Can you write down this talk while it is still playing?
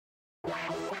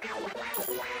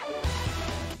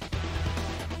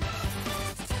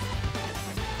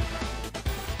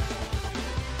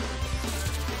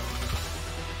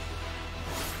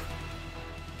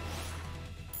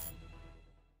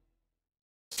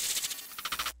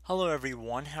Hello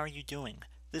everyone, how are you doing?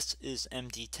 This is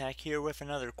MD Tech here with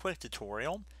another quick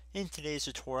tutorial. In today's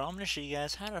tutorial, I'm going to show you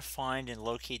guys how to find and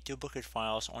locate duplicate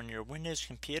files on your Windows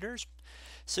computers.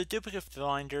 So duplicate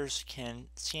finders can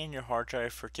scan your hard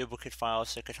drive for duplicate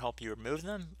files that could help you remove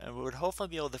them, and we would hopefully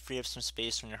be able to free up some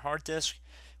space on your hard disk,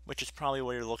 which is probably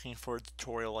what you're looking for a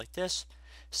tutorial like this.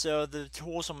 So the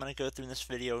tools I'm going to go through in this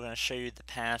video are going to show you the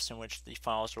paths in which the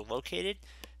files are located.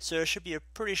 So it should be a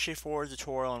pretty straightforward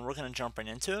tutorial, and we're going to jump right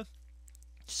into it.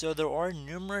 So there are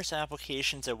numerous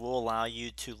applications that will allow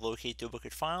you to locate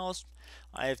duplicate files.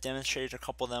 I have demonstrated a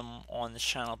couple of them on this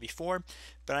channel before,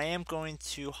 but I am going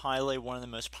to highlight one of the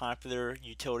most popular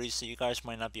utilities that you guys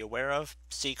might not be aware of,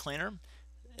 CCleaner,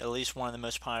 at least one of the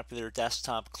most popular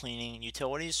desktop cleaning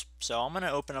utilities. So I'm going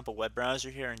to open up a web browser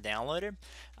here and download it.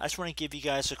 I just want to give you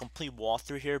guys a complete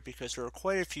walkthrough here because there are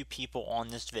quite a few people on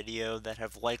this video that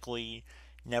have likely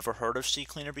never heard of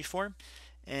CCleaner before.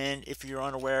 And if you're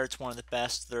unaware, it's one of the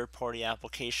best third-party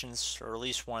applications, or at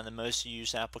least one of the most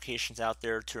used applications out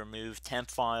there to remove temp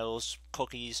files,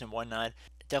 cookies, and whatnot.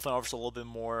 It definitely offers a little bit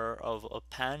more of a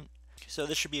patent. So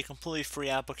this should be a completely free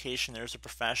application. There's a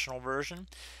professional version,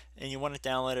 and you want to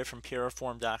download it from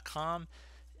puriform.com.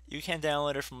 You can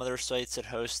download it from other sites that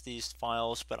host these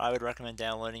files, but I would recommend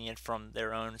downloading it from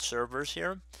their own servers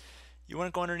here. You want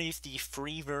to go underneath the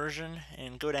free version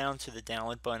and go down to the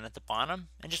download button at the bottom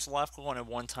and just left click on it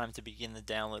one time to begin the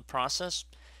download process.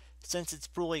 Since it's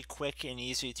really quick and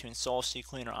easy to install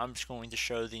CCleaner, I'm just going to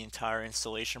show the entire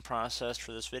installation process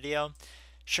for this video.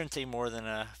 Shouldn't take more than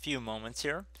a few moments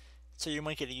here. So you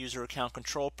might get a user account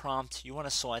control prompt. You want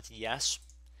to select yes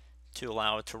to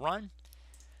allow it to run.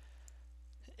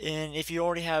 And if you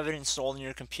already have it installed in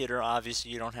your computer,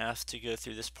 obviously you don't have to go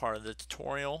through this part of the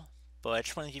tutorial. But I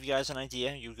just want to give you guys an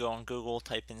idea. You go on Google,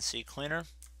 type in CCleaner.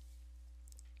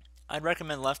 I'd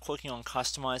recommend left clicking on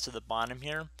Customize at the bottom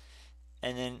here.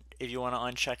 And then if you want to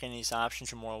uncheck any of these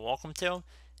options, you're more than welcome to.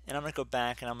 And I'm going to go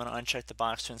back and I'm going to uncheck the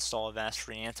box to install Avast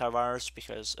free antivirus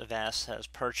because Avast has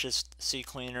purchased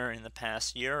CCleaner in the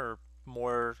past year, or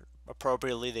more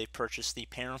appropriately, they purchased the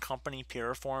parent company,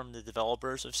 Puriform, the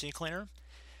developers of CCleaner.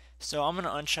 So I'm going to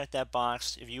uncheck that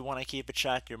box. If you want to keep it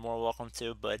checked, you're more welcome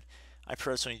to, but I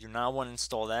personally do not want to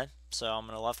install that, so I'm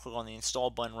going to left click on the install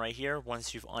button right here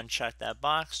once you've unchecked that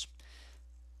box.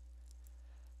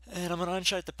 And I'm going to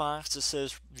uncheck the box that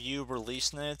says view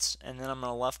release notes, and then I'm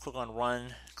going to left click on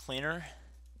run cleaner.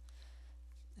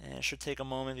 And it should take a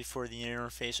moment before the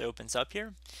interface opens up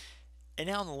here. And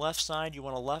now on the left side, you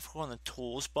want to left click on the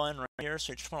tools button right here,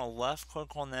 so you just want to left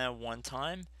click on that one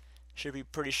time. Should be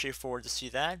pretty straightforward to see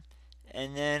that.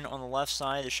 And then on the left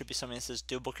side, there should be something that says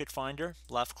duplicate finder,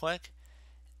 left click.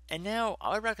 And now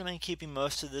I would recommend keeping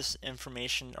most of this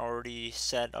information already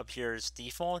set up here as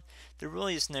default. There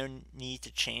really is no need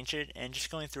to change it, and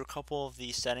just going through a couple of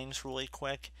these settings really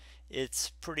quick, it's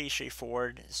pretty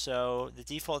straightforward. So the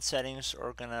default settings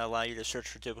are going to allow you to search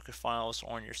for duplicate files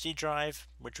on your C drive,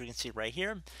 which we can see right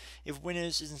here. If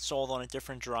Windows is installed on a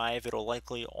different drive, it'll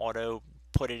likely auto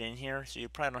put it in here, so you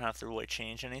probably don't have to really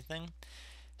change anything.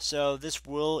 So this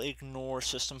will ignore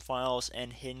system files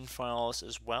and hidden files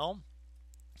as well.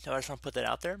 So I just want to put that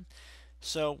out there.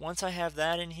 So once I have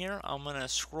that in here, I'm going to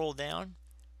scroll down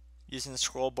using the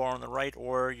scroll bar on the right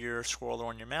or your scroller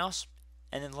on your mouse,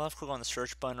 and then left click on the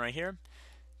search button right here.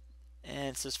 And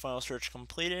it says file search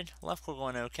completed. Left click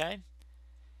on OK.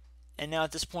 And now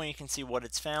at this point you can see what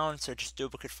it's found. So just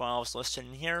duplicate files listed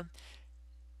in here.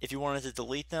 If you wanted to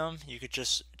delete them, you could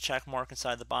just check mark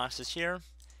inside the boxes here,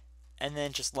 and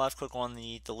then just left click on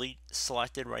the delete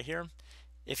selected right here.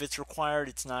 If it's required,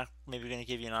 it's not maybe going to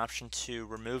give you an option to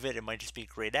remove it. It might just be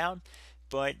grayed out.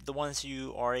 But the ones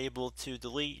you are able to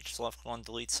delete, just left click on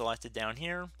delete selected down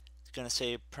here. It's going to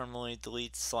say permanently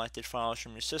delete selected files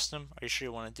from your system. Are you sure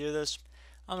you want to do this?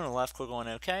 I'm going to left click on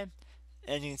OK.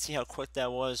 And you can see how quick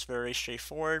that was, very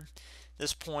straightforward. At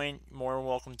this point, more than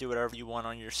welcome to do whatever you want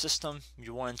on your system. If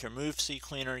you wanted to remove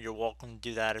CCleaner, you're welcome to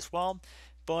do that as well.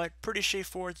 But pretty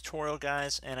straightforward tutorial,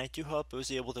 guys, and I do hope it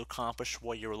was able to accomplish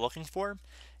what you were looking for.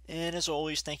 And as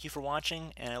always, thank you for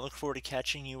watching, and I look forward to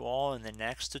catching you all in the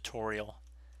next tutorial.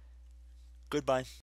 Goodbye.